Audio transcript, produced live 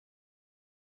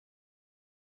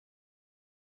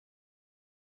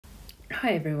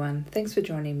Hi everyone, thanks for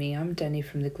joining me. I'm Danny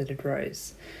from The Glittered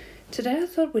Rose. Today I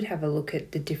thought we'd have a look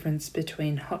at the difference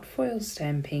between hot foil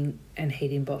stamping and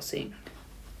heat embossing.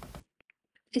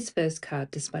 This first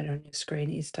card displayed on your screen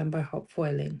is done by hot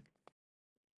foiling.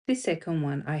 This second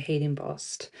one I heat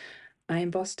embossed. I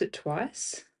embossed it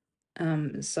twice.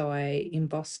 So I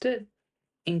embossed it,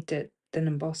 inked it, then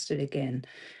embossed it again.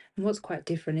 And what's quite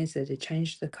different is that it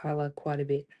changed the colour quite a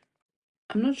bit.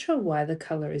 I'm not sure why the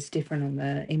colour is different on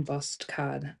the embossed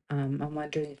card. I'm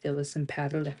wondering if there was some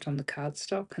powder left on the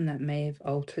cardstock and that may have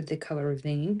altered the colour of the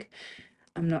ink.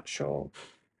 I'm not sure.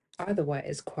 Either way,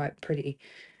 it's quite pretty,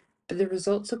 but the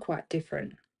results are quite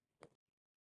different.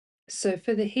 So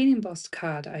for the heat embossed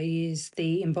card, I used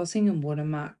the Embossing and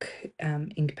Watermark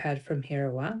ink pad from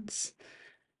Hero Arts.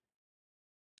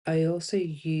 I also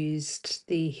used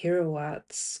the Hero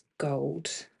Arts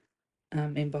Gold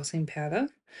embossing powder.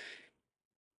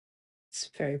 It's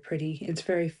very pretty. It's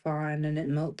very fine and it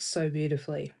melts so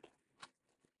beautifully.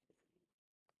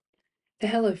 The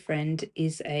Hello Friend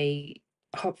is a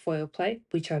hot foil plate,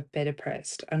 which I've better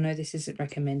pressed. I know this isn't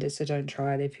recommended, so don't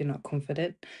try it if you're not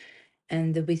confident.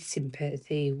 And the With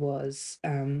Sympathy was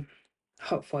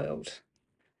hot foiled.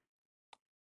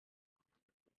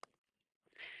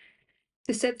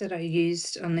 The set that I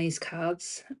used on these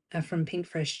cards are from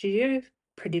Pinkfresh Studio,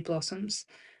 Pretty Blossoms.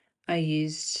 I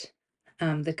used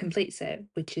the complete set,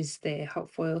 which is their hot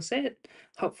foil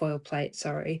plate,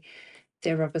 sorry,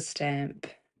 their rubber stamp,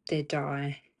 their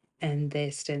die, and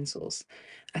their stencils.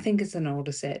 I think it's an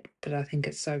older set, but I think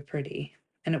it's so pretty.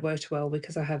 And it worked well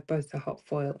because I have both the hot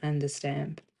foil and the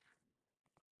stamp.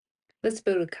 Let's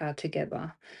build a card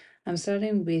together. I'm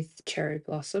starting with Cherry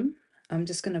Blossom. I'm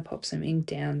just going to pop some ink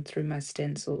down through my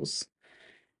stencils.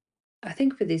 I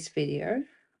think for this video,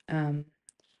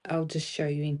 I'll just show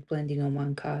you ink blending on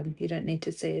one card. You don't need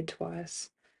to see it twice.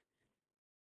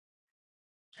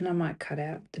 And I might cut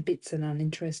out the bits that aren't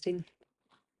interesting.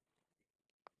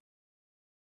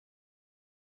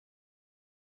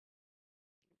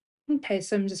 Okay,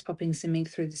 so I'm just popping some ink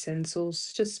through the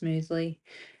stencils, just smoothly.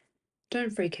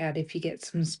 Don't freak out if you get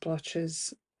some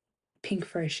splotches.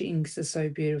 Pinkfresh inks are so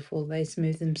beautiful, they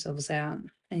smooth themselves out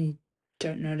and you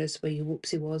don't notice where your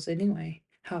whoopsie was anyway,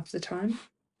 half the time.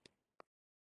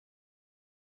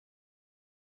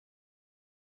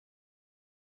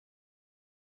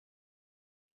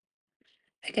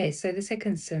 Okay, so the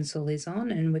second stencil is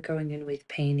on and we're going in with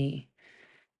Peony.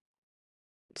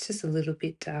 It's just a little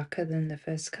bit darker than the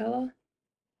first colour,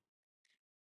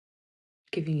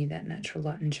 giving you that natural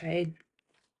light and shade.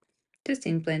 Just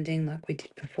ink blending like we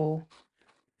did before.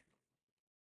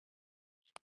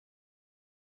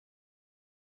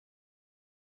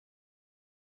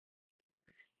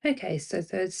 Okay, so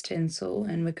third stencil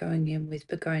and we're going in with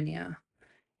Begonia.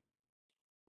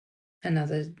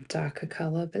 Another darker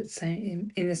colour, but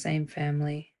same in the same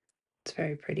family. It's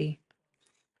very pretty.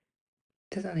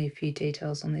 There's only a few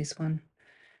details on this one.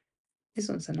 This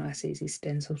one's a nice easy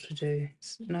stencil to do.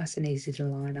 It's nice and easy to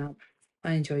line up.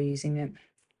 I enjoy using it.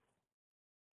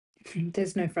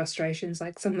 There's no frustrations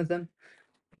like some of them.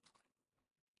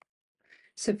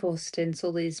 So fourth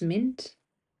stencil is Mint.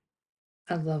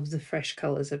 I love the fresh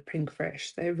colours of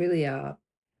Pinkfresh. They really are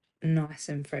nice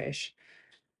and fresh.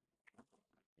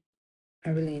 I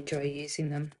really enjoy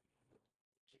using them.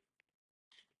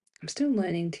 I'm still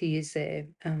learning to use their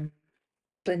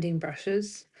blending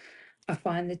brushes. I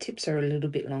find the tips are a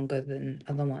little bit longer than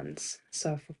other ones,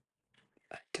 so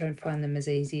I don't find them as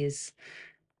easy as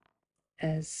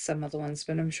some other ones,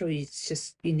 but I'm sure you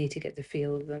need to get the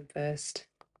feel of them first.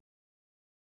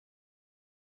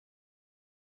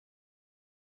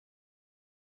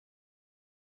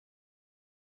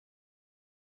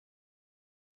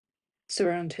 So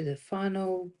we're on to the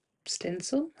final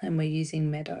stencil and we're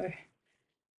using Meadow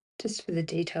just for the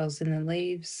details in the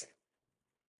leaves.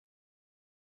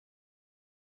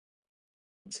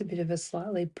 It's a bit of a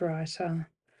slightly brighter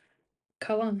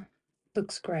colour.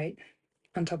 Looks great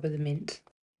on top of the mint.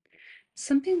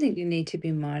 Something that you need to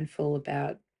be mindful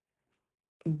about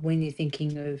when you're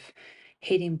thinking of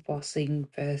heat embossing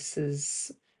versus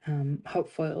hot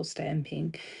foil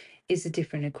stamping is the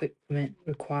different equipment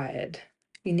required.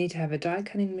 You need to have a die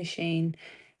cutting machine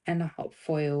and a hot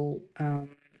foil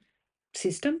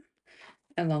system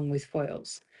along with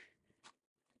foils.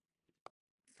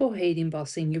 For heat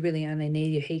embossing, you really only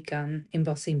need your heat gun,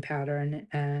 embossing powder,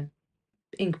 and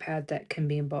ink pad that can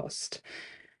be embossed.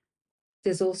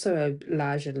 There's also a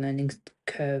larger learning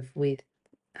curve with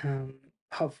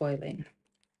hot foiling.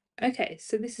 Okay,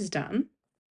 so this is done.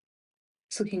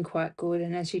 It's looking quite good,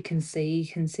 and as you can see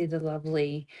the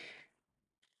lovely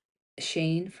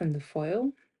sheen from the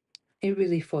foil. It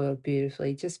really foiled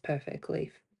beautifully, just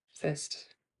perfectly. First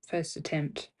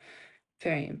attempt.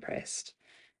 Very impressed.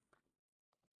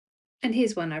 And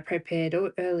here's one I prepared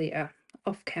earlier.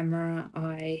 Off camera,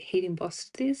 I heat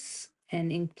embossed this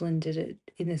and ink blended it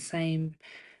in the same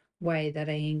way that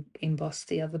I embossed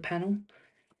the other panel.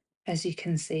 As you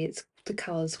can see, the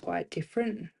colour's quite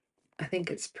different. I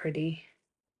think it's pretty.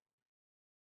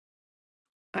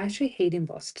 I actually heat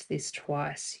embossed this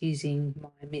twice using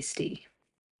my Misty.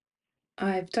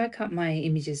 I've die cut my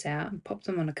images out and popped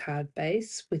them on a card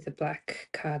base with a black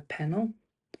card panel,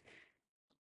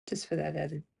 just for that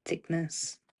added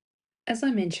thickness. As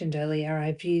I mentioned earlier,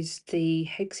 I've used the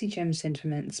Hexi Gem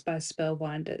Sentiments by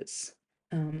Spellbinders.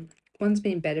 One's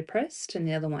been better pressed and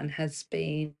the other one has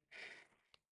been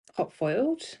hot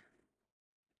foiled.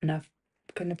 And I'm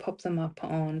going to pop them up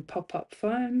on pop-up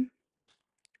foam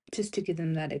just to give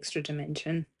them that extra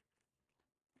dimension.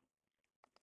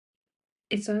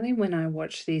 It's only when I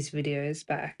watch these videos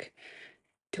back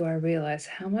do I realise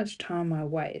how much time I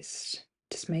waste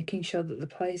just making sure that the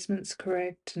placement's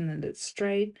correct and that it's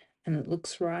straight and it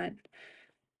looks right.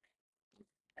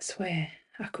 I swear,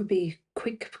 I could be a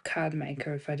quick card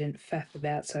maker if I didn't faff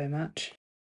about so much.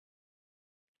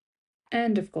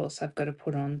 And of course, I've got to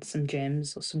put on some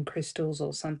gems or some crystals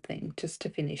or something just to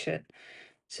finish it.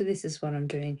 So this is what I'm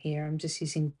doing here. I'm just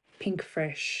using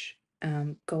Pinkfresh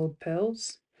gold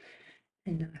pearls,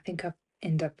 and I think I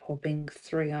end up popping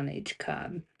 3 on each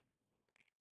card.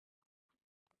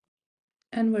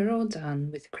 And we're all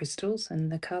done with crystals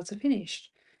and the cards are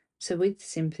finished. So with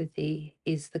Sympathy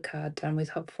is the card done with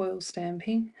hot foil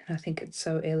stamping. And I think it's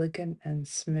so elegant and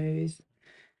smooth.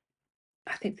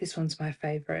 I think this one's my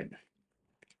favourite.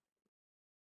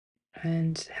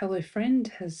 And Hello Friend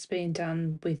has been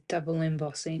done with double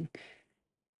embossing.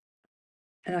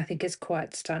 And I think it's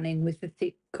quite stunning with the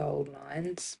thick gold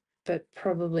lines, but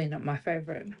probably not my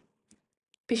favourite.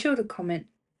 Be sure to comment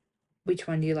which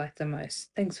one you like the most.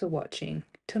 Thanks for watching.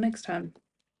 Till next time.